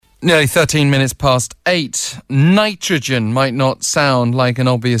Nearly 13 minutes past 8. Nitrogen might not sound like an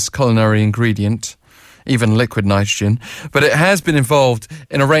obvious culinary ingredient, even liquid nitrogen, but it has been involved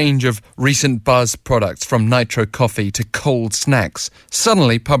in a range of recent buzz products, from nitro coffee to cold snacks.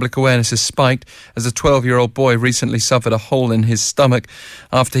 Suddenly, public awareness has spiked as a 12-year-old boy recently suffered a hole in his stomach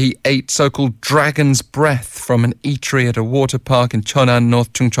after he ate so-called dragon's breath from an eatery at a water park in Cheonan,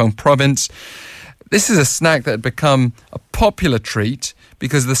 North Chungcheong province. This is a snack that had become a popular treat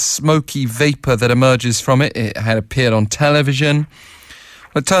because of the smoky vapour that emerges from it. It had appeared on television.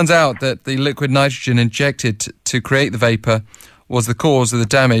 Well, it turns out that the liquid nitrogen injected to create the vapour was the cause of the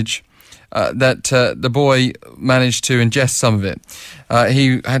damage, that the boy managed to ingest some of it.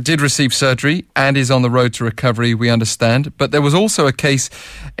 He did receive surgery and is on the road to recovery, we understand. But there was also a case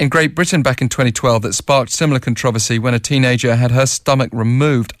in Great Britain back in 2012 that sparked similar controversy when a teenager had her stomach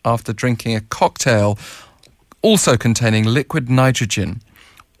removed after drinking a cocktail also containing liquid nitrogen.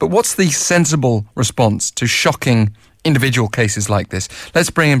 But what's the sensible response to shocking individual cases like this?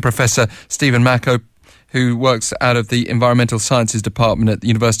 Let's bring in Professor Stephen Macko, who works out of the Environmental Sciences Department at the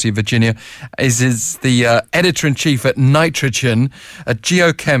University of Virginia, is the editor-in-chief at Nitrogen, a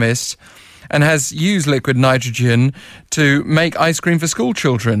geochemist, and has used liquid nitrogen to make ice cream for school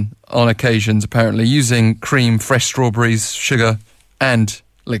children on occasions, apparently, using cream, fresh strawberries, sugar, and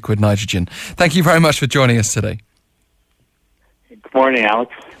liquid nitrogen. Thank you very much for joining us today. Good morning,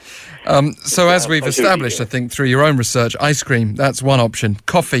 Alex. So as we've established, I think, through your own research, ice cream, that's one option.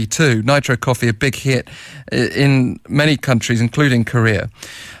 Coffee, too. Nitro coffee, a big hit in many countries, including Korea.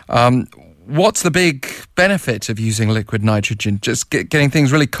 What's the big benefit of using liquid nitrogen? Just getting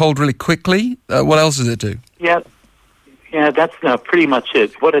things really cold really quickly? What else does it do? Yeah, that's pretty much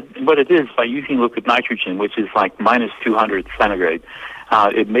it. What it is, by using liquid nitrogen, which is like minus 200 centigrade,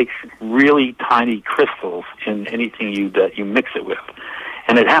 it makes really tiny crystals in anything that you mix it with.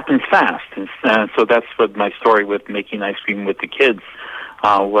 And it happens fast. And so that's what my story with making ice cream with the kids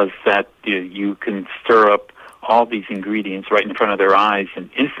was, that you can stir up all these ingredients right in front of their eyes, and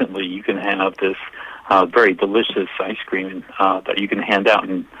instantly you can have this very delicious ice cream that you can hand out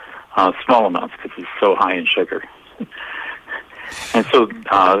in small amounts because it's so high in sugar. And so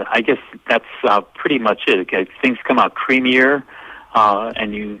I guess that's pretty much it. Okay? Things come out creamier,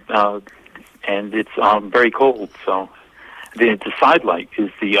 and it's very cold. So the sidelight is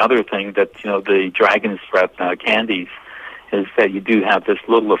the other thing that, the dragon's breath candies, is that you do have this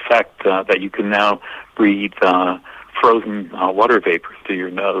little effect that you can now breathe frozen water vapor through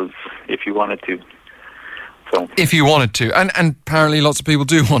your nose if you wanted to. So, if you wanted to, and apparently lots of people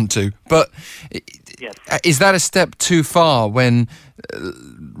do want to, but yes. Is that a step too far when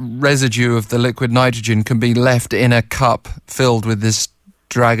residue of the liquid nitrogen can be left in a cup filled with this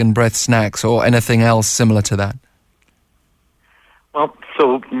dragon breath snacks or anything else similar to that? Well,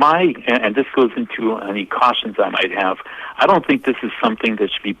 so and this goes into any cautions I might have, I don't think this is something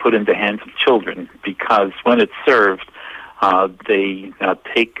that should be put in the hands of children, because when it's served, they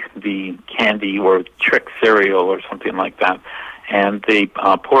take the candy or trick cereal or something like that, and they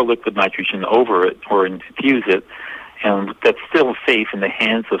pour liquid nitrogen over it or infuse it, and that's still safe in the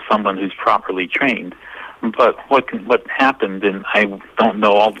hands of someone who's properly trained. But what happened, and I don't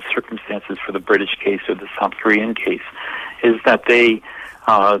know all the circumstances for the British case or the South Korean case, is that they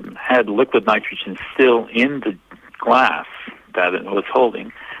had liquid nitrogen still in the glass that it was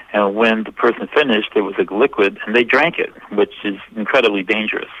holding. And when the person finished, there was a liquid, and they drank it, which is incredibly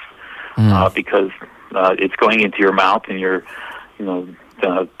dangerous because it's going into your mouth, and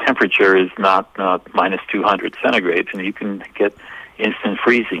the temperature is not minus 200 centigrade, and you can get instant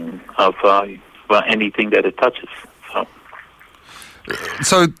freezing of anything that it touches.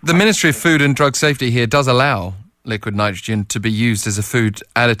 So the Ministry of Food and Drug Safety here does allow liquid nitrogen to be used as a food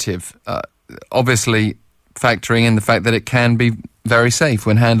additive, obviously factoring in the fact that it can be very safe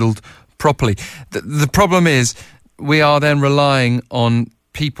when handled properly. The problem is we are then relying on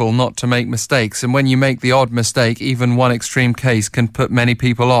people not to make mistakes, and when you make the odd mistake, even one extreme case can put many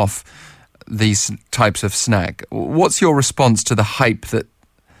people off these types of snack. What's your response to the hype that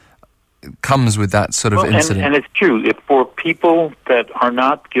comes with that sort of incident? And it's true. If for people that are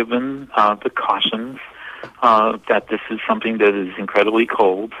not given the cautions that this is something that is incredibly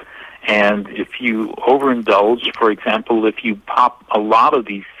cold, and if you overindulge, for example, if you pop a lot of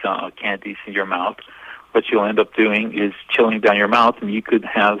these candies in your mouth, what you'll end up doing is chilling down your mouth, and you could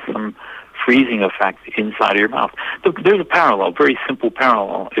have some freezing effect inside of your mouth. There's a parallel, very simple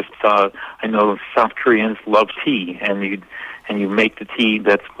parallel. If I know South Koreans love tea, and you make the tea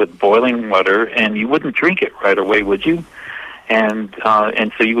that's with boiling water, and you wouldn't drink it right away, would you? And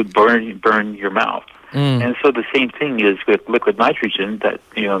so you would burn your mouth. And so the same thing is with liquid nitrogen, that,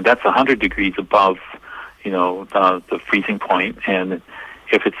 that's 100 degrees above, the freezing point. And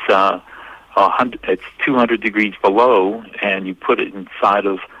if it's, it's 200 degrees below and you put it inside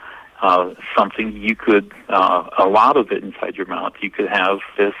of something, you could, a lot of it inside your mouth, you could have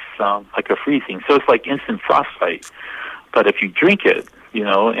this, like a freezing. So it's like instant frostbite. But if you drink it,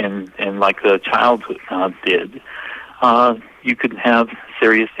 and like the child did, you could have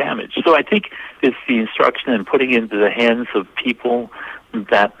serious damage. So I think it's the instruction and putting into the hands of people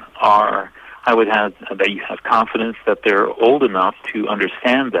that that you have confidence that they're old enough to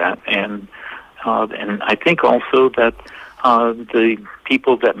understand that, and I think also that the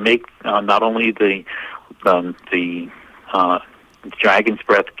people that make not only the Dragon's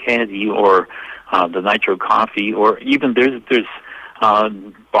Breath candy or the nitro coffee, or even there's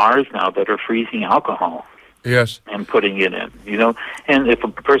bars now that are freezing alcohol. Yes. And putting it in, and if a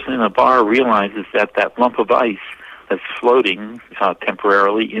person in a bar realizes that that lump of ice that's floating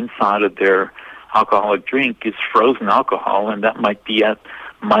temporarily inside of their alcoholic drink is frozen alcohol, and that might be at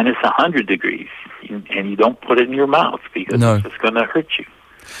minus 100 degrees, and you don't put it in your mouth because it's just going to hurt you.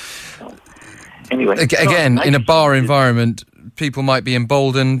 So, anyway. Again, in a bar environment, people might be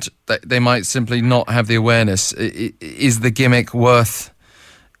emboldened. They might simply not have the awareness. Is the gimmick worth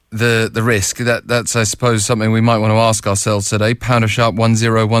the risk? That's, I suppose, something we might want to ask ourselves today. Pounder sharp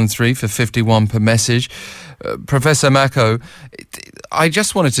 1013 for 51 per message. Professor Macko, I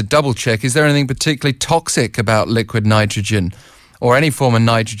just wanted to double check, is there anything particularly toxic about liquid nitrogen or any form of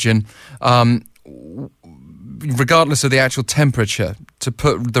nitrogen, regardless of the actual temperature, to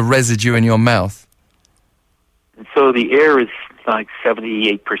put the residue in your mouth? So the air is like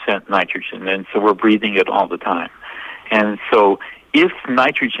 78% nitrogen, and so we're breathing it all the time. And so if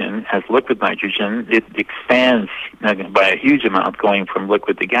nitrogen, as liquid nitrogen, it expands by a huge amount going from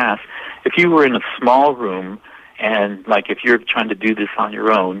liquid to gas. If you were in a small room, and like if you're trying to do this on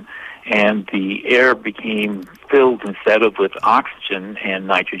your own, and the air became filled instead of with oxygen and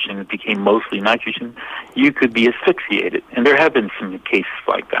nitrogen, it became mostly nitrogen, you could be asphyxiated. And there have been some cases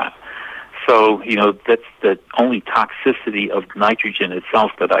like that. So, that's the only toxicity of nitrogen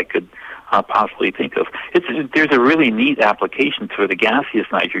itself that I could possibly think of. There's a really neat application for the gaseous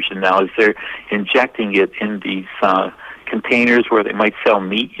nitrogen now, is they're injecting it in these containers where they might sell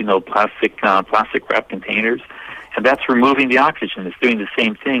meat, plastic wrap containers, and that's removing the oxygen. It's doing the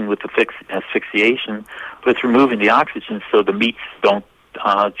same thing with the asphyxiation, but it's removing the oxygen so the meats don't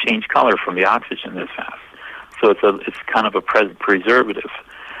change color from the oxygen as fast. So it's kind of a preservative.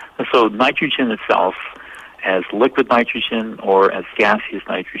 And so nitrogen itself, as liquid nitrogen or as gaseous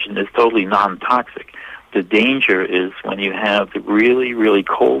nitrogen, is totally non-toxic. The danger is when you have the really, really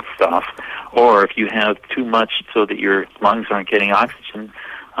cold stuff, or if you have too much so that your lungs aren't getting oxygen,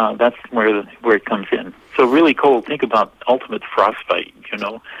 that's where it comes in. So really cold, think about ultimate frostbite,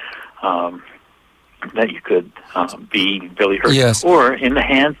 that you could be really hurt. Yes. Or in the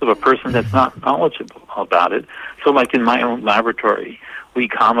hands of a person that's not knowledgeable about it. So like in my own laboratory, we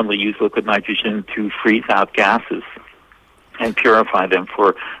commonly use liquid nitrogen to freeze out gases and purify them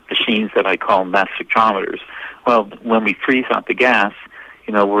for machines that I call mass spectrometers. Well, when we freeze out the gas,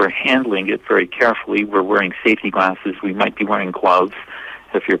 we're handling it very carefully. We're wearing safety glasses. We might be wearing gloves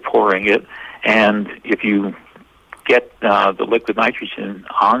if you're pouring it. And if you get the liquid nitrogen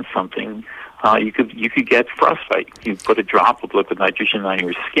on something, you could get frostbite. You put a drop of liquid nitrogen on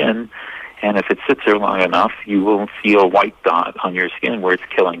your skin, and if it sits there long enough, you will see a white dot on your skin where it's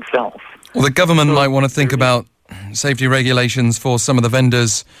killing cells. Well, the government might want to think about safety regulations for some of the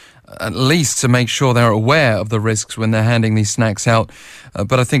vendors, at least to make sure they're aware of the risks when they're handing these snacks out.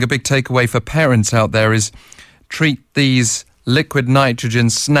 But I think a big takeaway for parents out there is treat these liquid nitrogen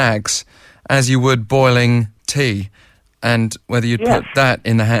snacks as you would boiling tea, and whether you'd put that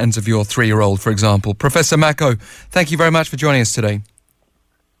in the hands of your 3-year-old, for example. Professor Macko, thank you very much for joining us today.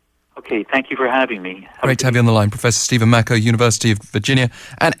 Okay, thank you for having me. Great to have you on the line. Professor Stephen Macko, University of Virginia,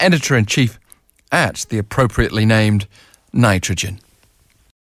 and Editor-in-Chief at the appropriately named Nitrogen.